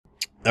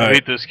I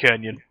hate this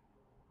canyon.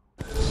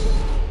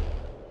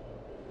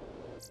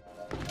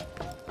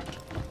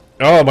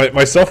 Oh,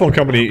 my cell phone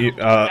company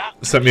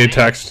sent me a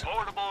text.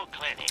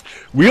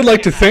 We would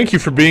like to thank you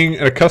for being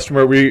a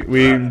customer. We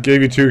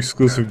gave you 2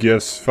 exclusive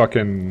gifts.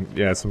 Fucking,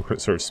 yeah, some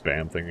sort of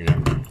spam thing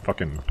again.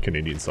 Fucking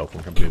Canadian cell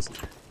phone companies.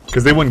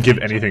 Because they wouldn't give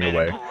anything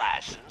away.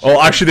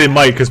 Oh, actually they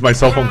might, because my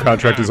cell phone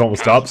contract is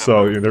almost up,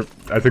 so you know,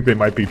 I think they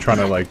might be trying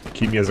to, like,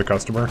 keep me as a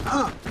customer.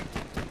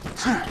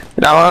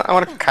 Now, I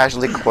want to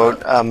casually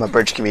quote a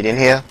bridge comedian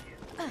here.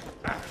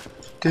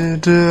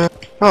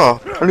 Oh,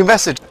 a new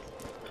message.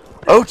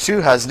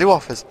 O2 has new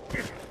offers.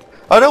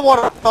 I don't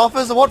want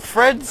offers, I want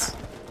friends.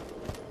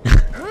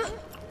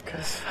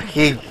 Cause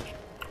he...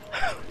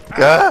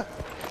 I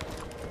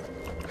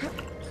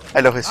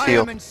know his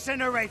feel. I am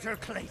Incinerator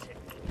Clayton.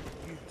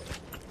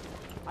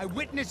 I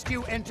witnessed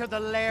you enter the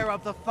lair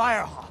of the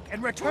Firehawk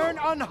and return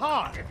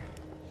unharmed.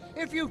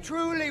 If you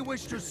truly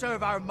wish to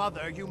serve our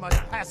mother, you must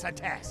pass a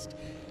test.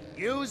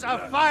 Use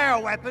a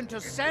fire weapon to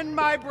send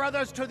my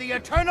brothers to the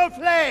eternal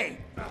flame.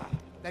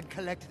 Then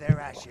collect their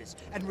ashes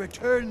and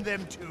return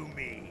them to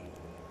me.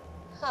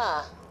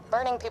 Huh.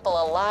 Burning people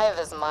alive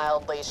is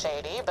mildly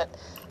shady, but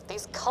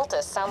these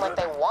cultists sound like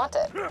they want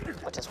it,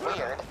 which is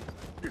weird.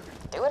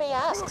 Do what he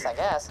asks, I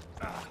guess.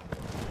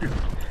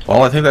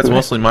 Well, I think that's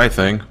mostly my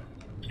thing.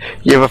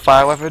 You have a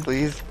fire weapon,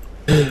 please?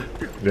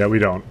 Yeah, we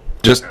don't.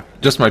 Just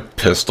my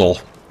pistol.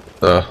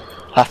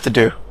 Have to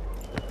do.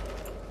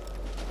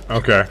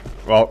 Okay.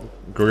 Well,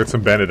 go get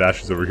some bandit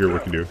ashes over here. We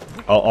can do.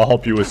 I'll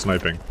help you with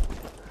sniping.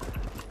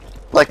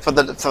 Like for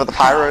the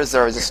pyros,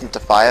 they're resistant to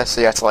fire,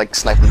 so you have to like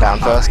snipe them down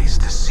first. Lies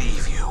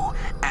deceive you.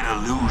 An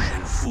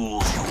illusion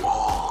fools you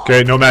all.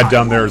 Okay, Nomad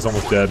down there is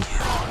almost dead.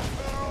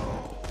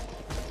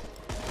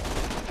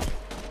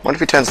 What if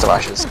he turns to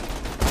ashes?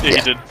 Yeah,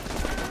 he did.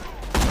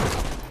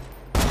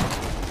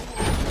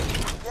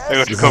 I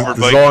got you covered,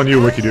 This is all on you,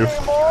 Wikidoo.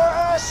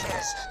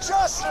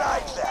 Just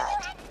like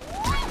that.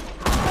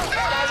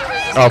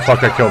 Oh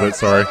fuck, I killed it,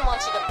 sorry.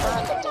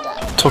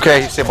 It's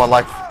okay, you saved one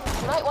life.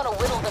 You might want to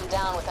whittle them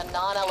down with a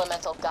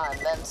non-elemental gun,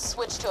 then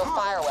switch to a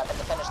fire weapon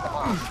to finish them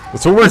off.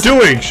 That's what we're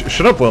doing!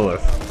 Shut up,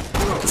 Lilith.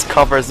 This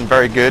cover isn't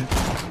very good.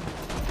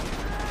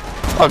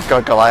 Oh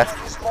god, Goliath.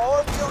 It's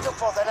more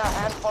beautiful than a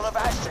handful of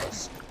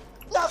ashes.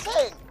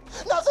 Nothing.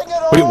 Nothing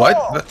at all. Wait,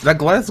 what? That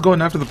Goliath's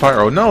going after the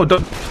pyro. No,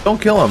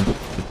 don't kill him.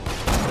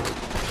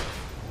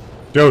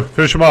 Yo,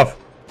 finish him off.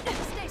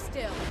 Stay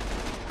still.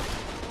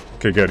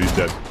 Okay, good, he's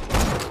dead.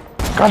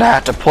 Gonna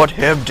have to put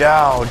him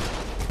down.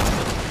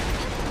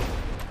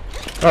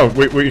 Oh,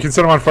 wait, you can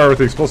set him on fire with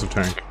the explosive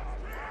tank.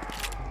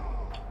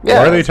 Yeah.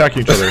 Why are they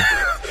attacking each other?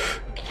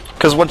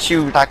 Because once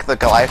you attack the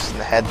Goliaths in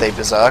the head, they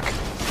berserk.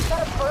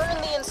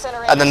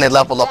 And then they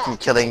level up from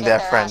killing their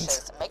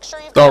friends.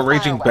 Oh,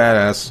 raging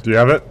badass. Do you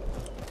have it?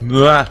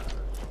 Blah.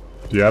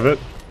 Do you have it?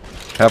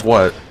 Have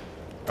what?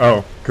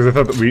 Oh, because I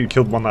thought that we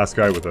killed one last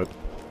guy with it.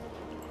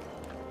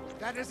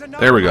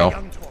 There we go.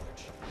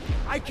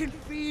 I can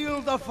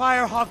feel the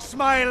Firehawk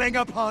smiling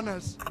upon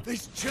us.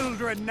 These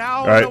children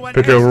now Alright, know an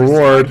pick a ecstasy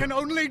reward. I can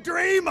only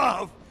dream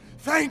of.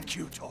 Thank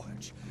you,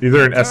 Torch.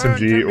 Either an Return SMG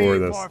to me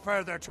or for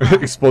further this.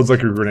 trials. Explodes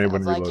like a grenade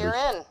when Sounds like reloaded.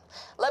 you're in.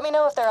 Let me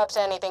know if they're up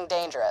to anything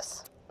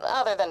dangerous,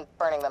 other than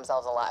burning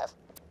themselves alive.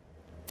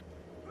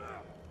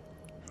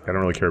 I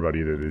don't really care about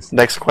either of these.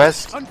 Next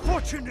quest.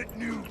 Unfortunate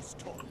news,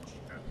 Torch.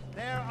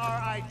 There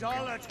are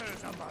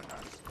idolaters among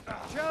us.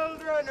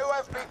 Children Who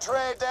have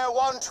betrayed their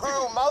one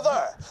true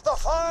mother, the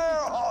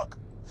Firehawk.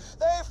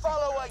 They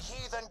follow a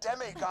heathen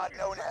demigod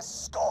known as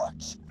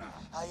Scorch.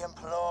 I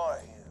implore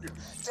you,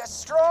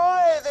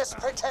 destroy this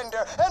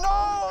pretender and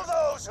all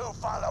those who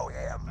follow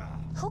him.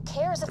 Who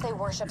cares if they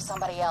worship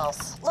somebody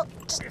else? Look,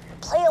 just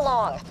play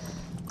along.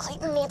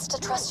 Clayton needs to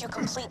trust you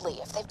completely.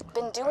 If they've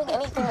been doing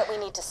anything that we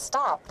need to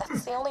stop,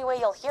 that's the only way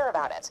you'll hear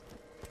about it.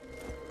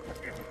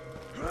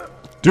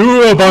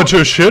 Do a bunch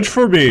of shit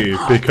for me,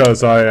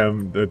 because I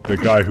am the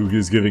guy who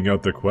is giving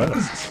out the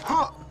quests.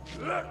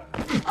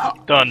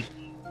 Done.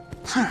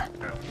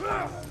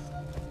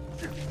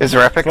 Is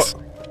there epics?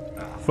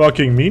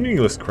 Fucking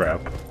meaningless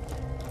crap.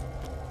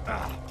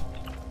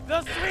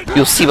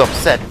 You'll seem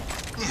upset.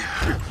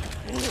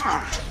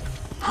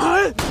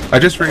 I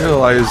just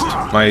realized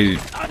my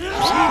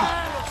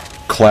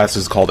class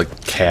is called a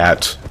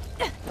cat.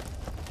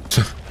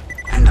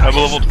 I have a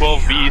level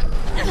 12 beast.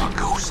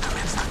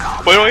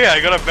 Wait, oh yeah, I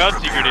got a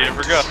bounty grenade, I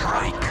forgot.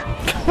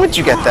 Where'd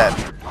you get that?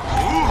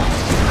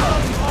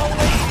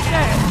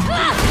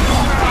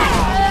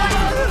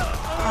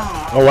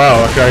 Oh wow,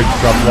 that guy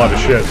dropped a lot of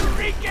shit.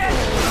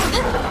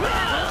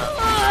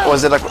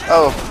 Was it like,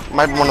 oh,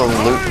 might be one of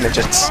the loot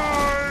midgets.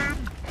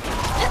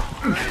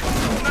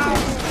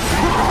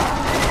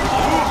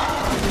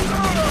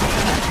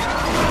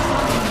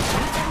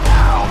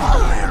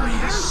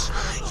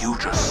 You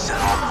just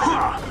set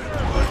off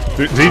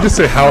Did he just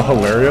say how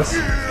hilarious?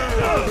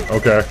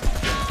 Okay.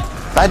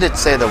 I did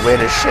say the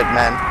weirdest shit,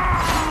 man.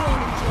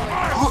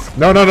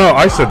 No,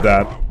 I said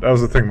that. That was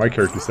the thing, my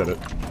character said it.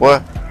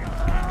 What?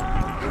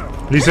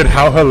 He said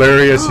how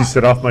hilarious he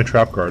set off my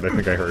trap card, I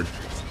think I heard.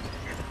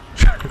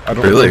 I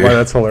don't Really? know why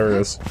that's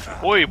hilarious.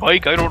 Boy,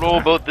 Mike, I don't know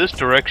about this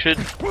direction.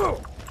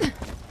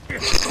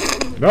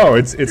 No,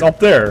 it's up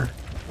there.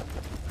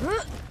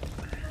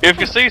 If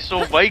you say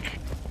so, Mike,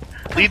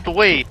 lead the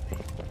way.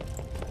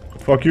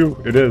 Fuck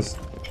you, it is.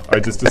 I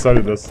just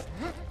decided this.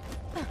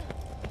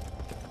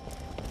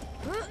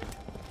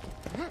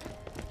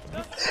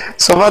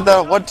 So about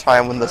that one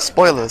time when the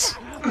spoilers.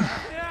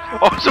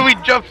 Oh, so we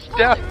jumped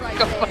down.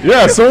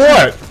 Yeah, so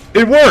what?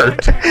 It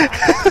worked!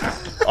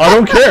 I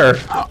don't care.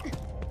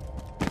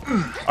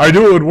 I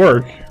knew it would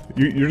work.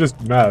 You're just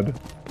mad.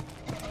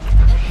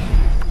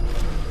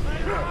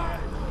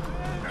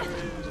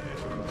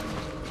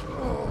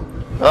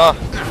 Ugh,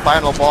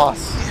 final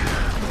boss.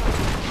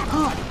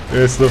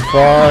 It's the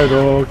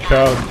final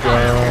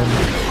countdown.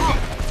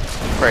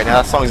 Right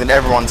now, that song's in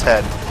everyone's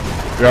head.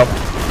 Yep.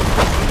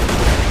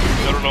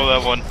 I don't know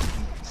that one.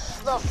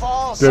 The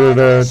fall Da-da-da-da.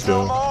 sign is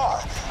no more.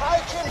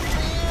 I can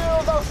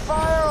feel the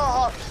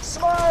firehawk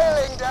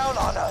smiling down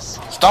on us.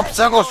 Stop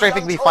circle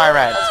strafing me, Fire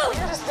Ant. As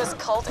weird as this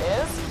cult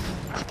is,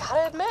 I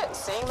gotta admit,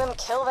 seeing them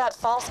kill that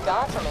false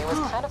god for me was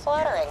kind of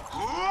flattering.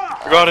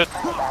 Got it.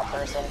 I'm a bad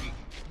person.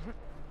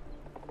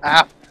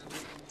 Ah,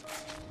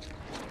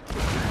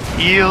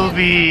 Heal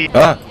me.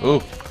 Ah,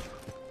 ooh.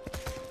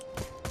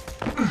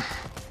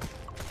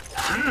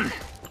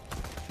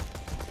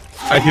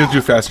 I healed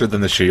you faster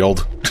than the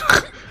shield.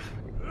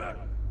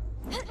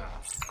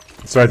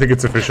 So I think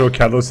it's official.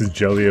 Catalyst is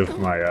jelly of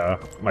my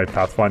my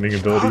pathfinding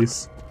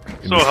abilities.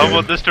 in So this how game.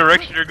 about this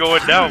direction you're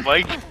going now,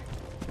 Mike?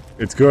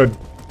 It's good.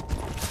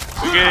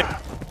 Okay.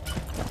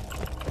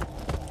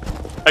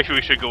 Actually,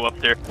 we should go up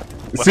there.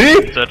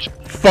 See? Such.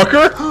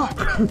 Fucker!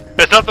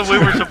 That's not the way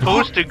we're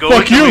supposed to go.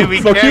 Fuck it's the way you!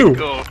 we Fuck can't you!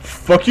 Go.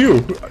 Fuck you!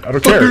 I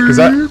don't care,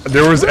 because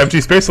there was empty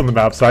space on the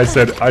map, so I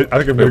said, I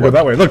think I'm gonna go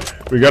that way. Look,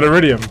 we got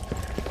Iridium.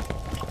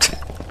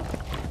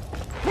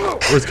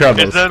 Where's Is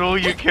Catalyst? that all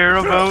you care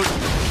about?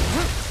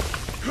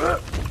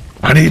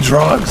 I need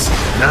drugs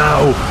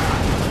now.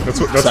 That's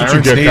what you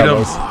Sirens get, need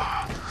 'em.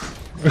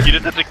 Catalyst. You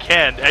didn't have to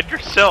can. And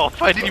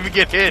yourself. I didn't even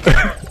get hit.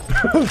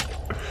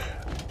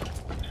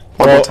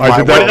 Well, I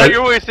did Is that. that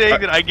your way of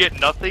saying that I get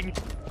nothing?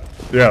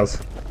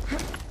 Yes.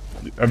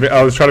 I mean,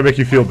 I was trying to make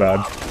you feel bad.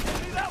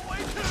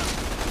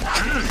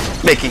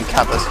 making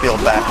Catalyst feel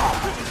bad.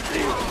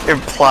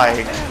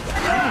 Implying.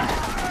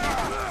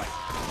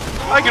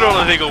 I can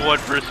only think of one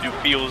person who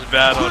feels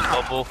bad on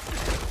Bumble.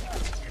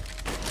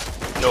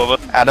 Nova.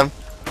 Adam.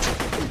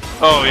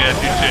 Oh yeah,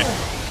 touche.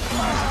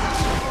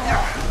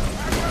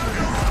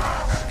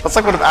 That's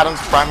like one of Adam's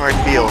primary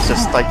feels,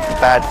 just like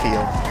bad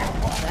feel.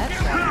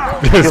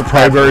 His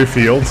primary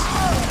fields.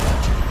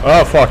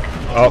 Oh fuck.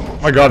 Oh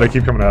my god, they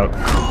keep coming out.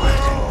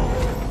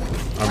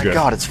 I'm My good.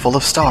 god, it's full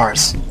of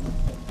stars.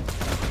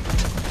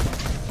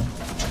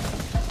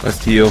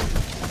 Let's heal.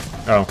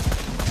 Oh.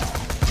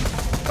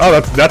 Oh,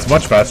 that's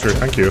much faster.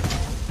 Thank you.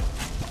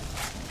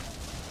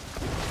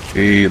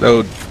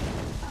 Reload.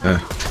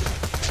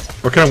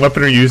 What kind of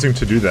weapon are you using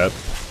to do that?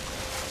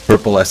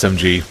 Purple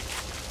SMG.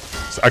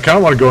 So I kind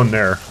of want to go in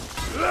there.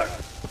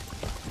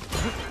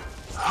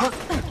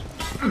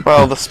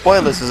 Well, the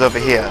spoilers is over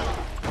here.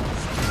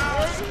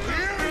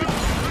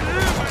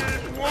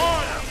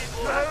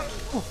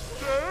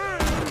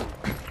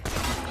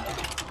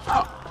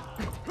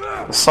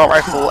 Assault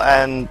rifle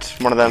and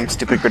one of them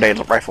stupid grenade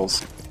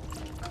rifles.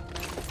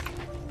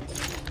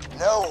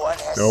 No one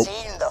has Nope.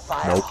 seen the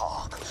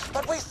Firehawk,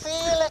 but we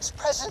feel its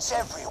presence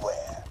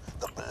everywhere.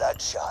 The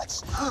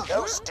Bloodshots,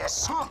 those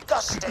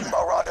disgusting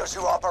marauders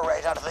who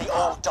operate out of the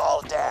Old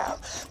Doll Dam,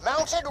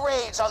 mounted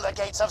raids on the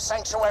gates of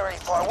Sanctuary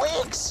for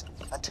weeks,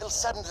 until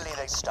suddenly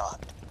they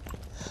stopped.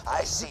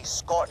 I see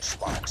scorch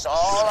marks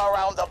all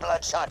around the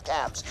Bloodshot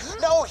camps.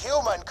 No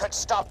human could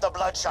stop the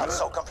Bloodshot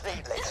so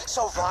completely,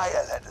 so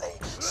violently,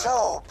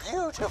 so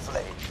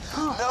beautifully.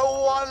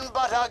 No one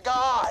but a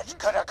god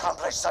could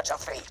accomplish such a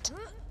feat.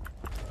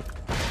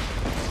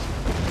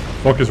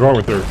 What is wrong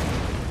with her?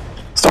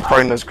 Stop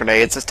throwing those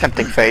grenades, it's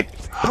tempting fate.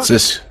 What's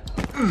this?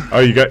 Oh,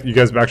 you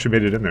guys have actually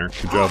made it in there.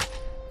 Good job.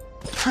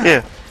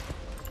 Yeah.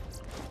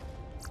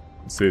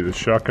 Let's see, the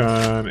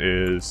shotgun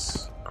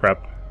is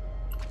crap.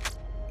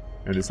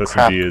 And this SMG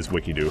Crap. is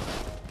Wikidoo.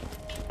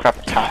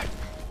 Crap time.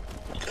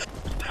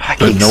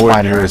 But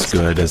nowhere near as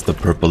good as the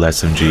purple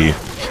SMG.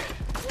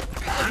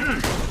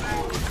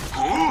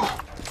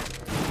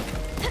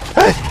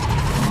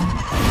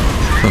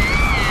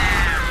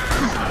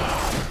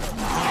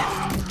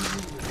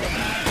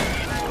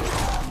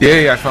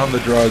 Yay, I found the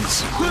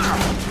drugs.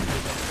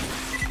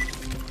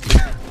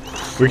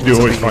 Wikidoo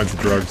always finds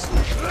the drugs.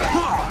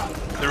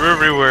 They're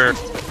everywhere.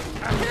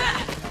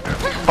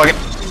 Fuck it.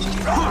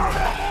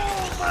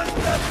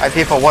 I'm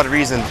here for one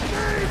reason.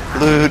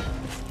 Loot.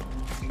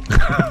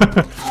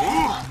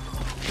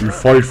 You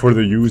fight for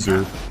the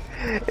user.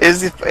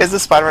 Is the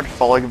Spider-Man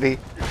following me?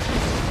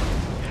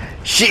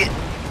 Shit!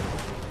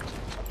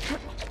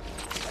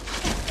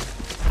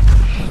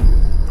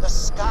 The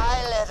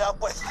sky lit up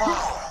with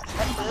fire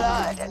and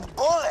blood and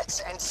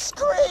bullets and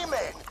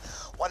screaming.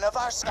 One of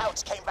our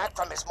scouts came back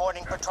from his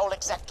morning patrol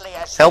exactly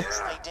as she Help.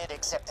 usually did,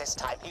 except this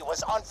time he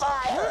was on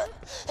fire.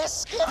 His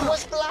skin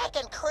was black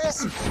and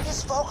crisp,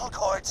 his vocal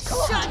cords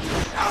cooked.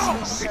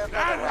 As he circled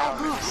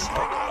around his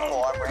smoking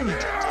form, ready to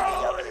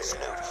divvy up his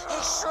loot, he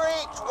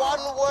shrieked one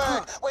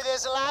word with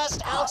his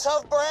last ounce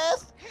of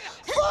breath.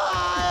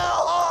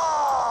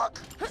 Firehawk!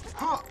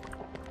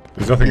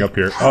 There's nothing up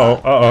here.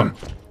 Oh,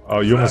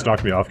 oh, you almost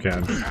knocked me off,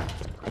 Ken.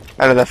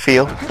 How did that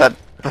feel? That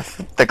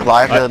the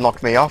Goliath that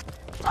knocked me off.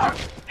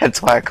 Hence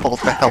why I called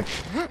for help.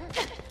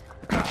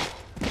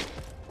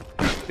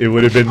 It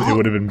would have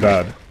been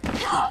bad.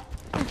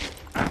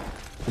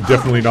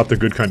 Definitely not the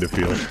good kind of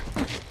feel.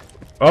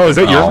 Oh, is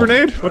that your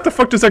grenade? What the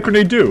fuck does that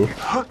grenade do?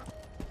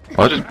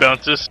 It just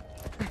bounces.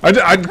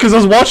 Because I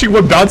was watching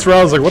what bounced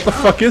around, I was like, what the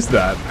fuck is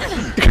that?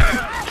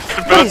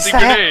 Bouncing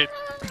grenade.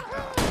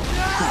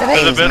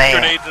 They're the Today's best man.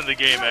 grenades in the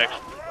game,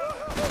 actually.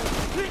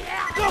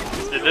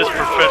 In this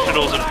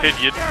professional's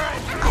opinion.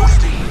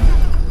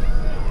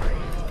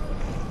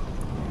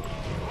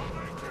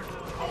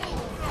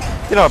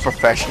 You're not a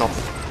professional.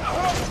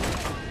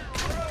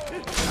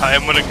 I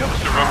am when it comes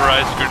to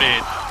rubberized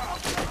grenades.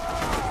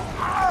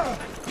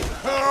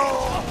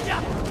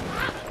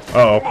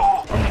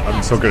 Uh-oh.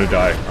 I'm so gonna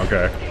die.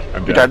 Okay.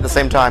 I'm We dead. died at the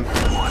same time.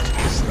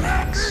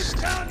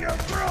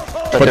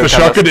 But the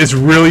shotgun is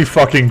really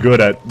fucking good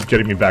at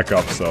getting me back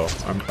up, so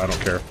I don't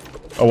care.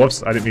 Oh,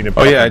 whoops, I didn't mean to...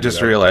 Oh yeah, I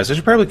just realized I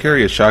should probably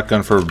carry a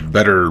shotgun for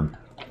better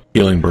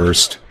healing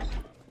burst.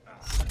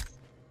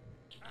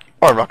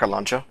 Or a rocket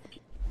launcher.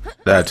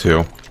 That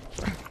too.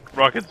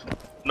 Rocket's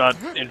not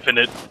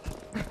infinite.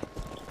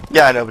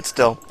 Yeah, I know, but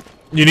still.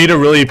 You need a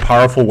really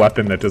powerful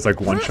weapon that does like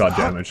one-shot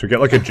damage. So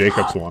get like a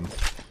Jacobs one.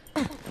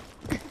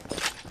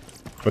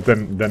 But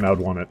then I'd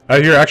want it.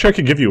 Here, actually I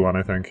could give you one,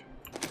 I think.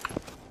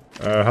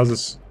 How's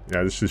this?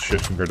 Yeah, this is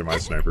shit compared to my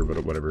sniper,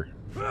 but whatever.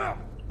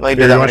 Well, you Here, do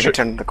that you when want I get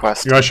turned the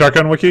quest. You want a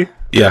shotgun, Wiki?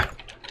 Yeah.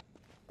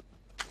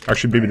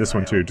 Actually, maybe this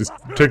one too. Just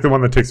take the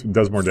one that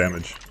does more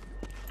damage.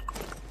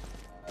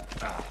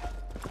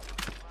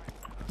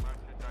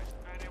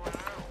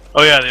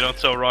 Oh yeah, they don't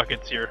sell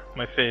rockets here.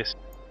 My face.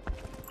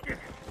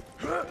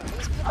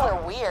 These people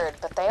are weird,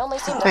 but they only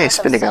seem to Hey, put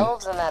spin again.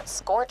 themselves and that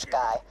Scorch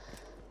guy.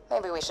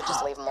 Maybe we should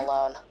just leave them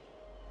alone.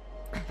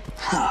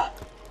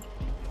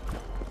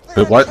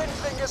 Wait, what? The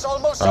thing is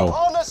almost Oh.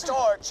 upon us,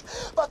 Torch,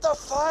 but the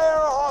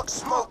Firehawk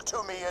spoke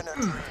to me in a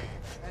dream.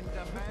 And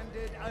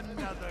demanded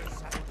another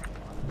sacrifice.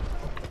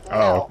 Oh.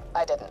 No,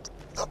 I didn't.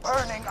 The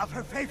burning Of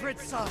her favorite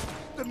son,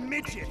 the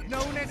midget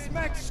known as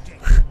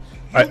Matchstick.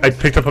 I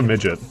picked up a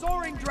midget.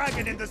 Soaring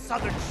dragon in the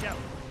southern shelf.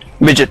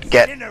 Midget,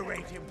 get.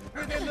 Incinerate him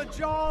within the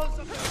jaws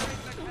of the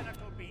great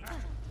mechanical beast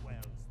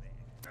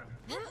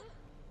who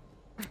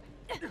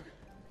dwells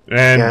there.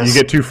 And Yes. you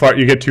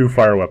get two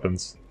fire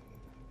weapons.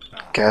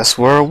 Guess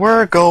where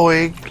we're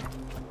going.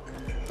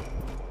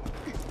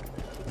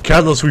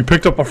 Cadlos, we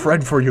picked up a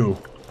friend for you.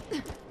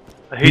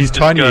 I hate He's this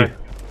tiny. guy.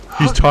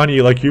 He's tiny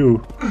like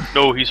you.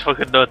 No, he's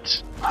fucking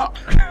nuts.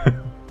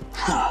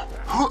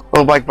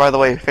 Oh, Mike, by the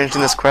way,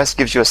 finishing this quest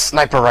gives you a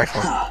sniper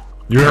rifle.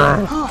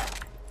 Yeah.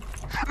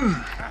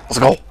 Let's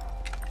go.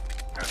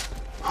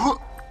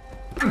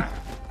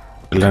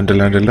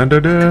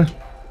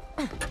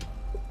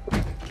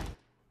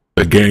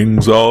 The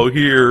gang's all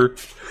here.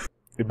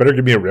 You better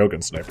give me a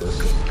railgun sniper.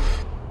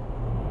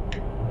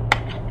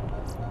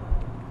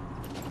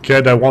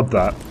 Kid, I want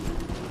that.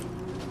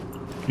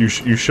 You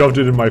shoved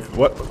it in my...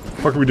 What the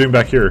fuck are we doing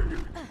back here?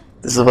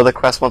 This is where the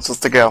quest wants us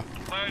to go.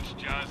 Let's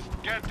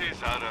just get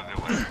this out of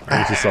the way. I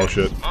need to sell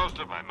shit. Most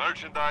of my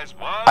merchandise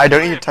was I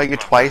don't need to tell you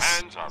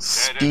twice. hands on dead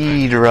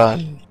Speed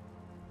run.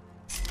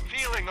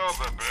 Feeling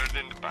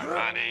overburdened by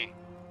money?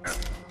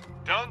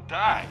 Don't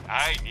die.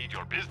 I need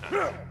your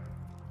business.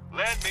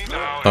 Let me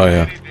know Oh, if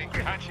yeah. anything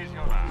catches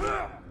your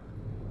eye.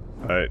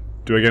 Alright.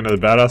 Do I get another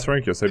badass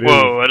rank? Yes, I do.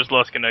 Whoa, I just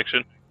lost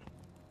connection.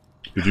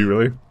 Did you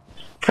really?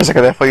 For a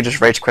second, I thought you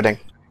just rage quitting.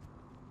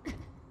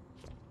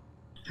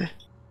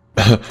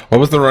 What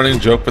was the running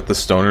joke with the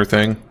stoner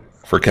thing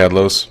for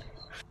Cadlos?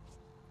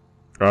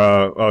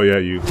 Oh yeah,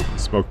 you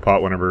smoke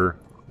pot whenever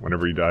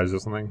he dies or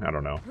something? I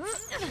don't know.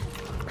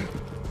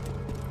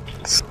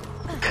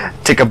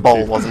 Take a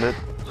bowl, wasn't it?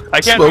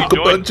 I can't Smoke be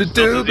a joined, bunch of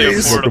so does he doobies.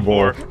 afford a Smoke a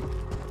floor?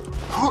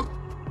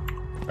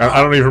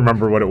 I don't even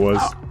remember what it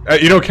was.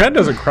 You know, Ken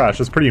doesn't crash.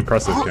 That's pretty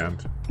impressive, Ken.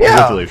 Yeah.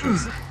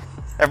 Congratulations.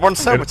 Everyone's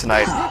sober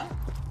tonight.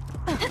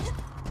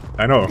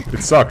 I know,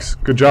 it sucks.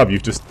 Good job,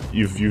 you've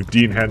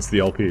de-enhanced the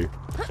LP.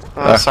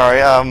 Sorry,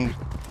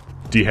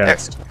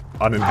 De-hanced.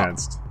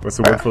 Unenhanced. What's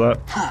the word for that?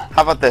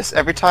 how about this?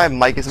 Every time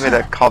Mike has made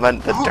a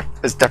comment that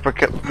is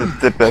deprecate...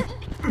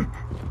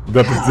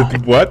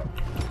 What?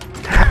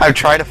 I'm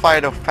trying to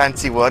find a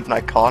fancy word and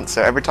I can't,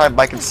 so every time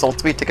Mike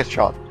insults me, take a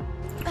shot.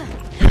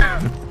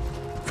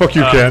 Fuck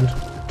you, Ken.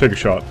 Take a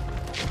shot.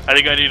 I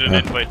think I need an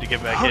invite to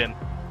get back in.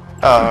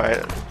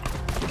 Alright.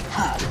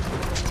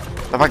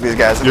 Fuck these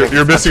guys.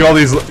 You're missing all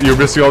these. You're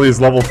missing all these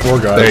level 4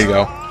 guys. There you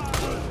go.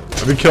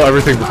 Let me kill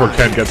everything before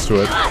Ken gets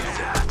to it.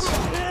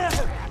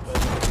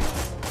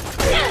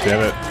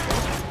 Damn it.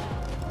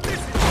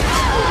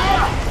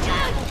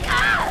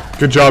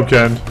 Good job,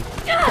 Ken.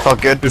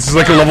 Felt good. This is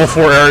like a level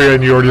 4 area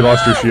and you already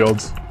lost your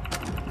shields.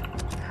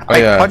 Oh,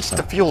 yeah. I punched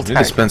the fuel I need tank.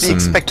 to spend Be some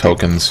expecting.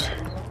 tokens.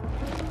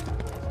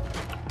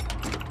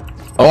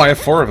 Oh, I have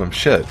 4 of them.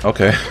 Shit.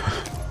 Okay.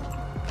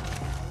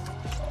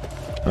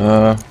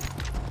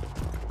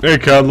 Hey,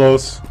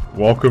 Carlos.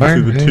 Welcome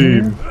to the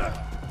team.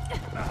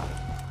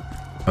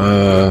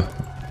 The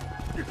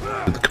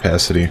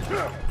capacity.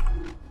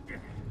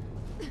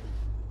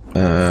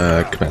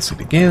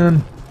 Capacity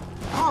again.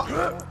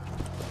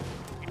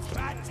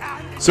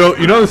 So,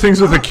 you know the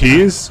things with the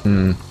keys?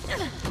 The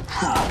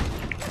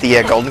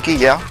golden key,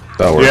 yeah.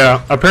 That works.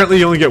 Yeah, apparently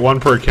you only get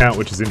 1 per account,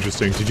 which is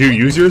interesting. Did you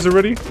use yours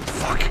already?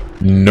 Fuck.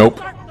 Nope.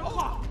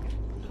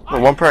 Well,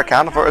 1 per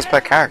account, I thought it was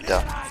per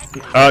character.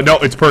 No,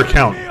 it's per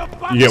account.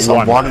 You get 1.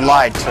 Someone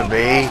lied to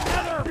me.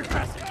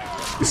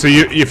 So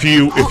if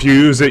you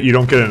use it, you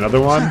don't get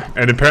another one,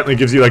 and apparently it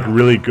gives you like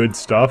really good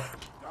stuff.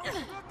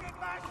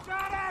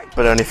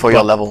 But only for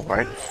your level,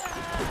 right?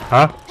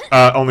 Huh?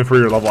 Only for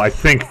your level. I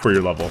think for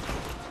your level.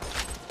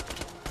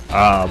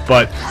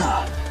 But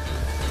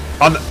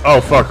on the, oh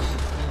fuck.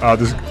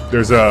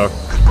 There's a.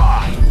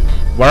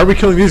 Why are we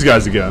killing these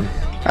guys again?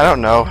 I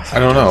don't know. I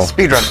don't know.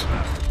 Speedrun.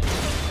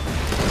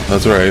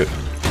 That's right.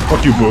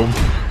 Fuck you, Boom.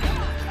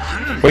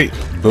 Wait,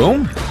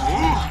 boom?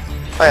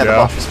 Oh yeah, the Yeah.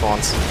 boss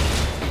response.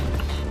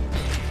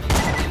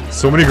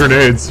 So many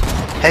grenades.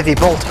 Heavy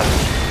bolter.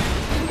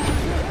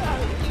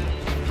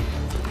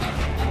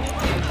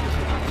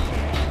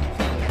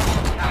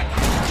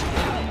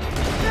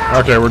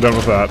 Okay, we're done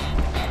with that.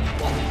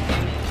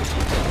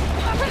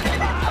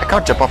 I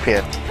can't jump up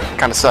here.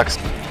 Kinda sucks.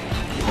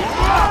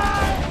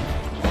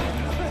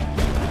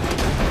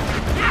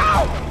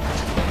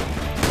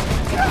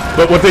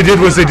 But what they did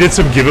was they did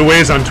some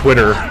giveaways on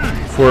Twitter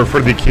for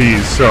the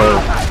keys, so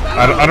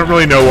I don't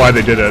really know why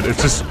they did it.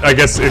 It's just, I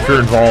guess, if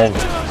you're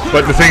involved.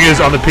 But the thing is,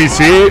 on the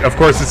PC, of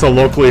course, it's a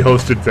locally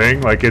hosted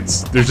thing. Like,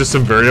 there's just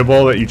some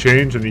variable that you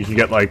change, and you can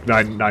get like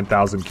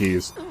 9,000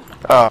 keys.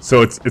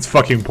 So it's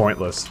fucking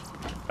pointless.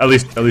 At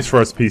least for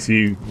us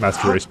PC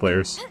Master Race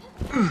players.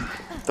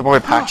 The boy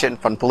patch it in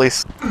Fun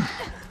Police.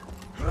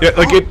 Yeah,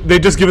 like they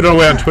just give it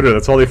away on Twitter.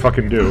 That's all they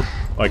fucking do.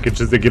 Like it's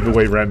just they give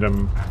away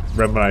random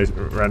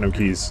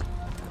keys.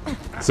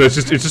 So it's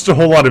just a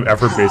whole lot of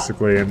effort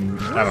basically, and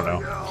I don't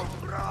know.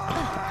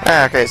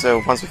 Okay,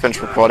 so once we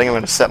finish recording, I'm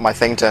gonna set my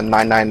thing to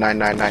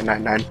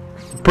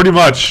 9999999. Pretty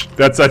much.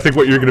 That's I think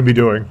what you're gonna be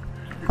doing.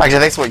 Actually,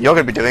 that's what you're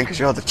gonna be doing because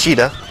you're the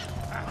cheater.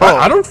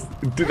 I don't.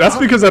 That's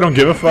because I don't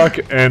give a fuck,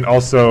 and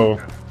also,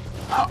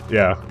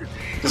 yeah.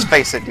 Just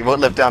face it, you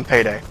won't live down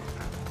payday.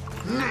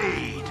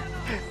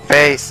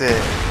 Face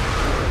it.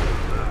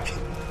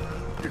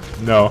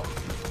 No.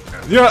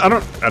 Yeah, I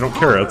don't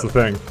care. That's the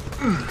thing.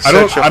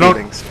 Search your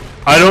feelings.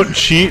 I don't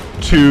cheat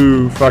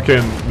to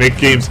fucking make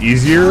games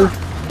easier.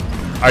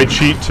 I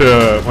cheat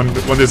to when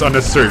there's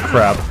unnecessary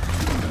crap.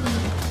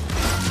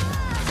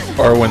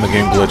 Or when the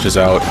game glitches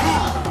out.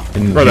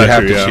 And you that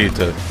have too, to yeah. cheat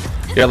to...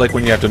 Yeah, like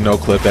when you have to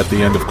no-clip at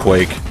the end of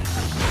Quake.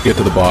 Get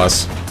to the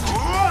boss.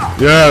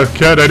 Yeah,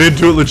 Ken, I didn't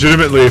do it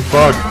legitimately.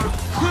 Fuck.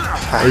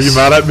 Are you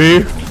mad at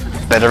me?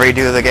 Better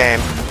redo the game.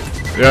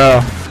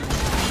 Yeah.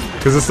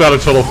 Because it's not a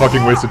total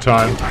fucking waste of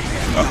time.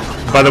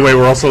 By the way,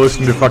 we're also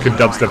listening to fucking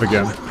dubstep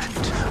again.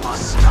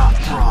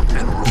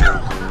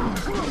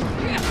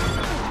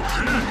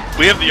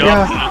 We have the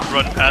option to just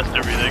run past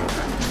everything.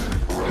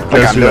 Yeah,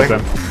 let's do that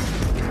then.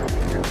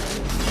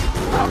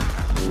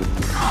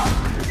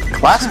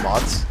 Class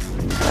mods?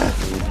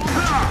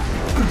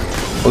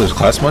 Oh, there's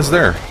class mods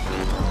there.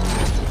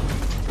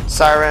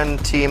 Siren,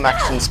 team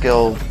action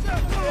skill,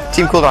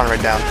 team cooldown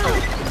right down.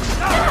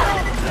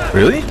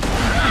 Really?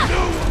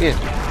 Yeah.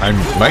 I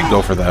might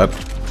go for that.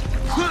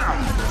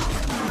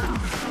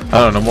 I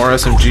don't know, more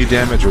SMG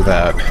damage or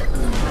that.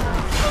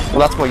 Well,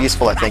 that's more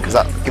useful, I think, because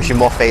that gives you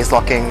more phase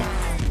locking.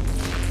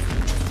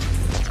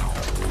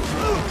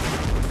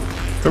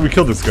 So we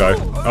killed this guy.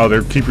 Oh, they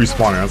keep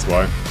respawning, that's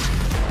why.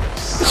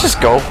 Let's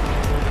just go.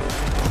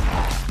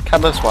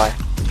 God knows why.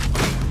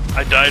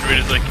 I died right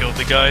as I killed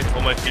the guy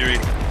on my theory.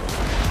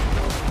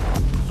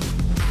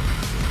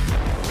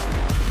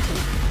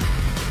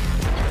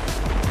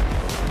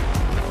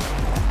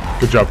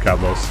 Good job,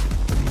 Cadlos.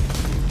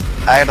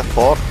 I had a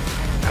thought,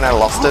 and I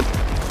lost it.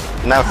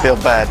 Now I feel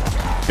bad.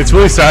 It's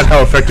really sad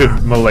how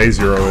effective Melee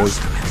Zero is.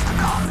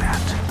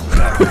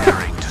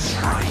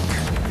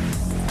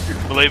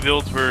 Melee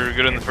builds were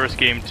good in the first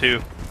game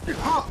too.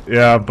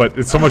 Yeah, but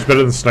it's so much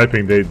better than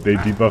sniping. They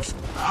debuff.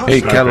 Hey,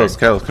 sniping. Catalyst,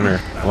 come here.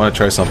 I want to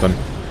try something.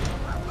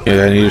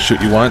 Yeah, I need to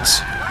shoot you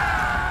once.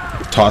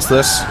 Toss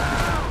this.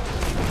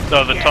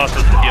 No, the toss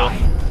doesn't heal.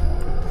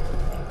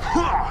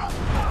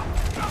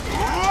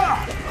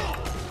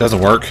 Doesn't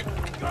work.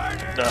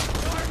 No.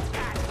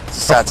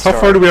 Sad How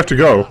far do we have to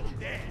go?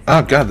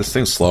 Oh god, this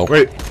thing's slow.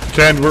 Wait,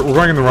 Ken, we're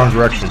going in the wrong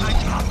direction.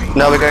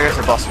 No, we're going to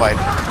the boss fight.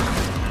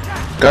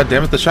 God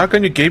damn it, the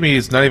shotgun you gave me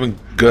is not even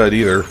good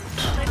either.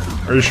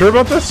 Are you sure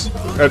about this?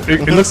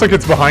 It looks like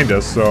it's behind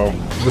us, so...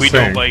 We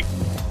don't like...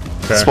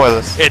 Okay.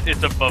 Spoilers.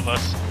 It's above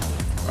us.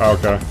 Oh,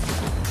 okay.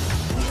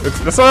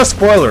 That's not a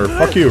spoiler.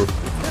 Fuck you.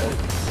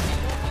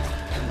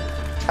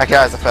 Okay,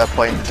 that's a fair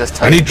point.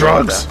 Just I need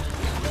drugs.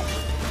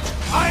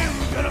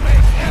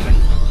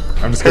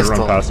 I'm just gonna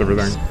run past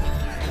everything.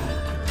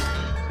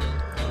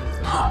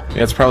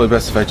 Yeah, it's probably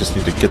best if I just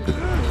need to get the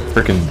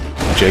frickin'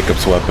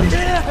 Jacob's weapon.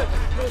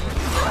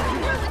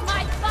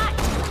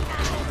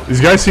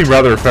 These guys seem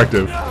rather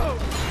effective.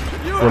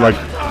 We're like,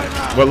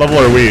 what level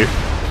are we?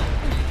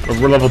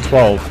 We're level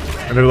 12,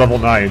 and they're level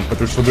 9, but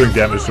they're still doing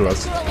damage to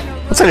us.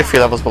 That's only 3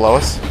 levels below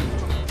us.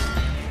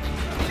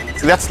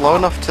 See, that's low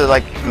enough to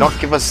like not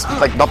give us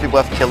not be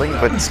worth killing,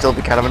 but still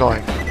be kind of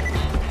annoying.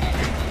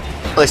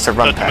 At least to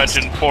run Not to past.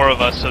 mention 4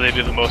 of us, so they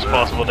do the most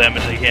possible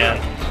damage they can.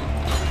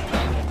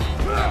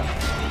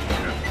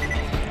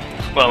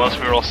 Well, unless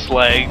we were all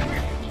slag.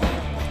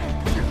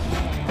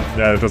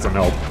 Yeah, it doesn't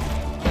help.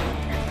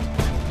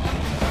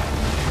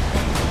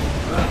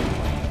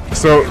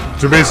 So,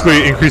 to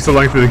basically increase the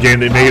length of the game,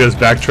 they made us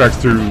backtrack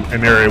through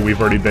an area we've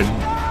already been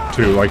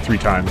to like 3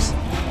 times.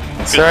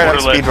 Sorry, I'm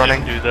Borderlands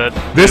speedrunning. didn't do that.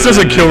 This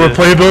doesn't kill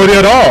replayability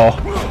at all!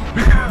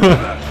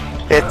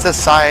 It's a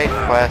side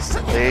quest,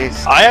 at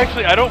least.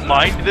 I don't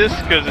mind this,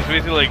 because it's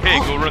basically like, hey,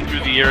 go run through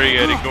the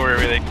area and ignore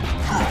everything.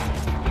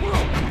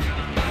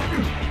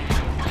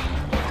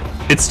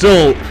 It's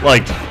still,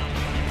 like,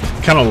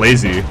 kind of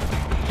lazy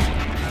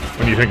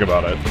when you think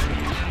about it.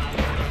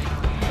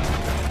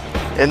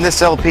 In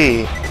this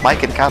LP,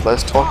 Mike and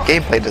Catalyst talk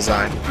gameplay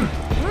design.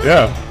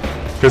 Yeah,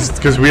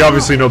 because we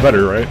obviously know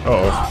better, right?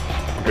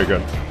 Uh-oh. Okay,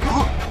 good.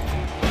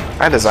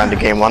 I designed a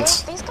game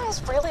once. These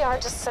guys really are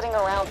just sitting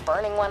around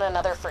burning one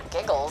another for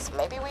giggles.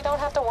 Maybe we don't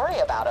have to worry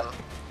about them.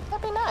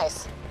 That'd be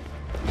nice.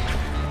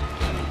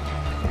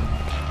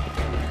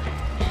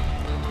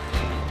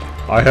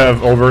 I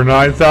have over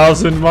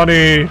 9,000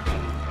 money!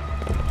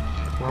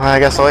 Well, I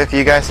guess only if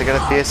you guys are gonna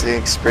fiercely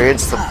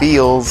experience the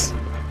feels.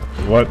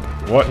 What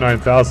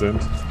 9,000?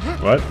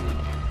 What?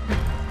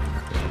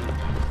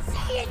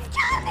 He is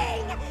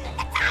coming!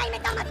 The time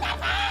is almost at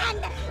hand!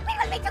 We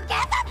will be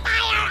together,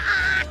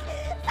 Firehawk!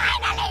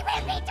 Finally,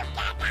 we'll be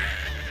together!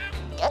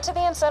 Get to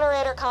the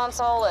incinerator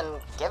console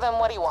and give him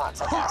what he wants,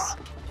 I guess.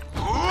 I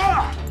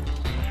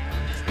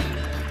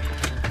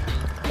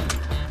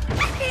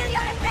feel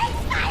your embrace,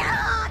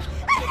 Firehawk!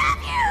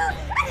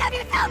 I love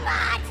you so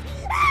much!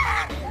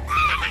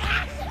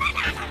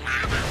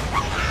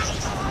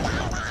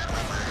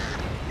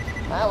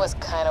 That was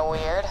kind of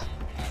weird.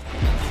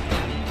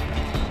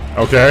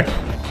 Okay.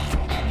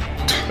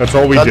 That's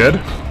all we Done. did?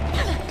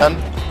 Done.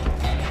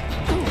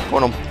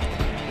 One of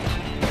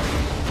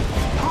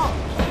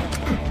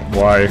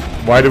Why?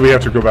 Why do we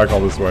have to go back all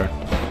this way?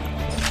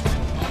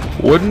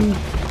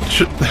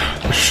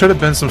 There should have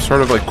been some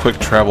sort of like quick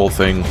travel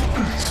thing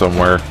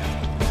somewhere.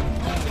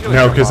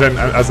 No, because then,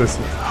 as I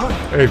said,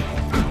 hey,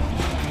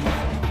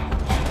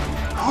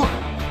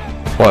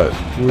 What?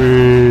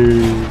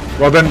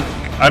 well then,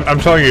 I'm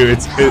telling you,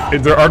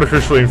 they're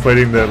artificially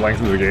inflating the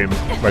length of the game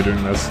by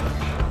doing this.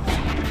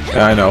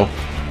 Yeah, I know.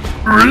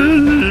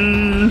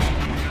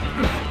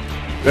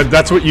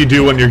 That's what you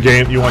do when you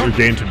want your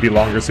game to be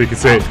longer, so you can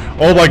say,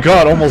 oh my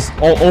god, almost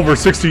over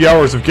 60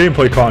 hours of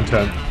gameplay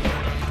content.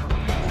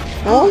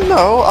 Well,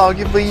 no,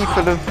 arguably you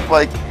could have,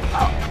 like,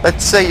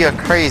 let's say you're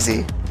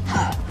crazy.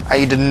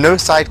 You did no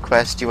side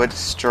quest, you went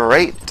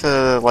straight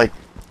to, like,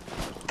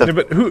 the... Yeah,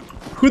 but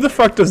who the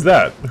fuck does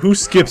that? Who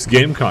skips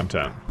game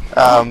content?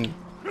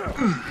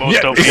 Most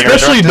Yeah, open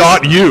especially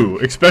not you.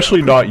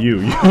 Especially not you.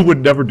 You would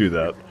never do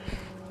that.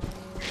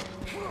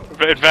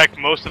 In fact,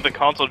 most of the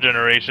console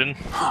generation.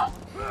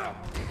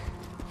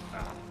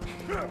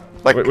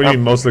 Like, What do you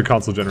mean most of the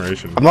console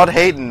generation? I'm not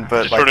hating,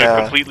 but, Just like, sort of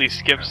completely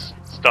skips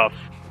stuff.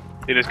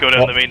 They just go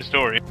down the main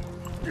story.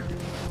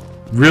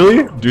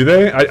 Really? Do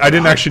they? I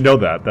didn't actually know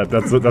that.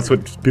 That's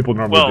what people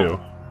normally do.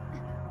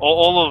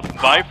 All of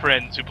my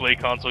friends who play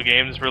console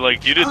games were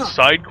like, you did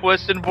side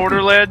quests in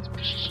Borderlands?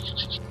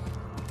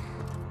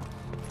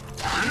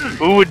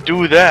 Who would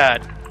do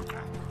that?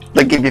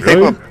 like if you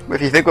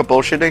think we're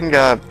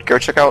bullshitting, go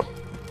check out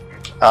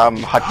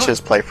Hutch's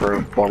playthrough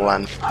of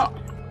Borderlands.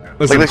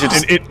 Listen, Like, they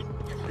should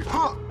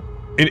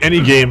in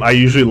any game, I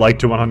usually like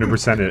to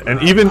 100% it,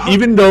 and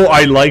even though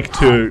I like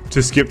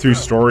to skip through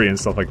story and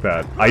stuff like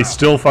that, I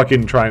still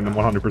fucking try in the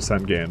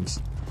 100%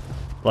 games.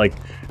 Like,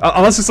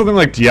 unless it's something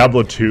like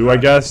Diablo 2, I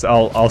guess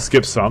I'll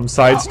skip some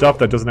side stuff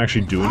that doesn't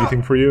actually do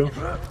anything for you.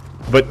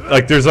 But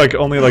like, there's like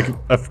only like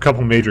a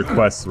couple major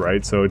quests,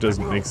 right? So it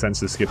doesn't make sense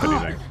to skip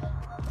anything.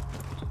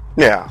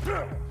 Yeah.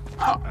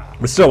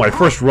 But still, my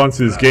first run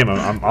through this game,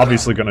 I'm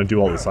obviously gonna do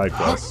all the side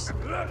quests.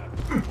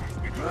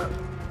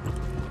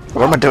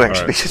 What am I doing? Alright.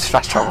 Should be just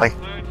fast traveling.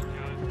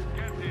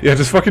 Yeah,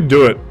 just fucking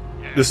do it.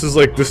 This is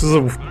a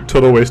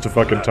total waste of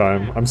fucking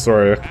time. I'm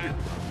sorry.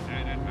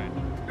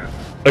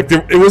 Like,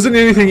 it wasn't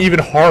anything even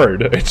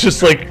hard. It's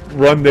just like,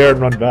 run there and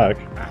run back.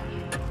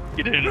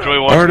 You didn't enjoy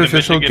watching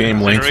Artificial the game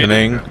Michigan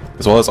lengthening,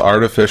 as well as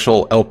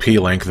artificial LP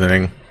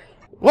lengthening.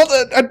 Well,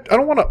 I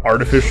don't want to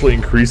artificially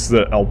increase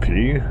the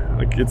LP.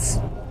 Like, it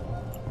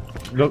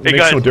Hey makes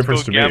guys, no let's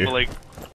difference go to gamble, me. like,